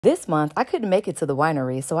This month, I couldn't make it to the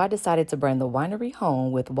winery, so I decided to bring the winery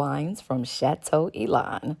home with wines from Château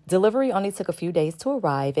Elan. Delivery only took a few days to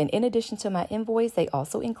arrive, and in addition to my invoice, they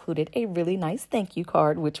also included a really nice thank you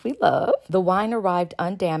card, which we love. The wine arrived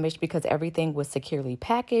undamaged because everything was securely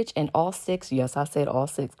packaged, and all six, yes, I said all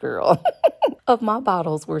six, girl, of my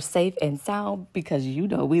bottles were safe and sound because you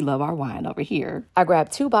know we love our wine over here. I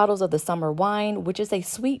grabbed 2 bottles of the summer wine, which is a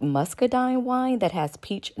sweet muscadine wine that has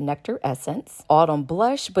peach nectar essence, autumn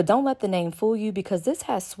blush, but don't let the name fool you because this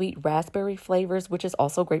has sweet raspberry flavors, which is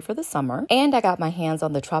also great for the summer. And I got my hands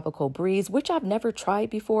on the Tropical Breeze, which I've never tried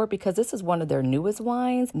before because this is one of their newest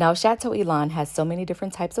wines. Now, Château Elan has so many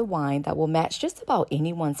different types of wine that will match just about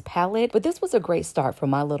anyone's palate, but this was a great start for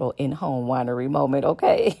my little in-home winery moment,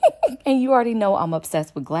 okay? And you already know I'm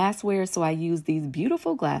obsessed with glassware, so I use these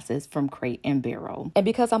beautiful glasses from Crate and Barrel. And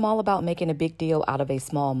because I'm all about making a big deal out of a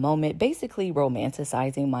small moment, basically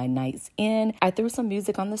romanticizing my nights in, I threw some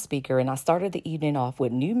music on the speaker and I started the evening off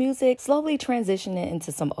with new music, slowly transitioning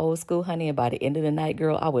into some old school, honey, and by the end of the night,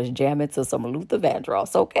 girl, I was jamming to some Luther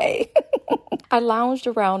Vandross, okay? I lounged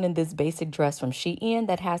around in this basic dress from Shein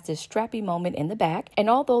that has this strappy moment in the back. And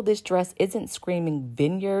although this dress isn't screaming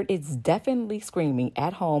vineyard, it's definitely screaming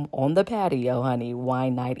at home on the patio, honey,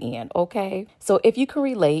 wine night in, okay? So if you can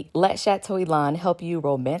relate, let Château Elan help you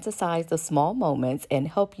romanticize the small moments and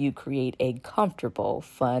help you create a comfortable,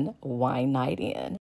 fun wine night in.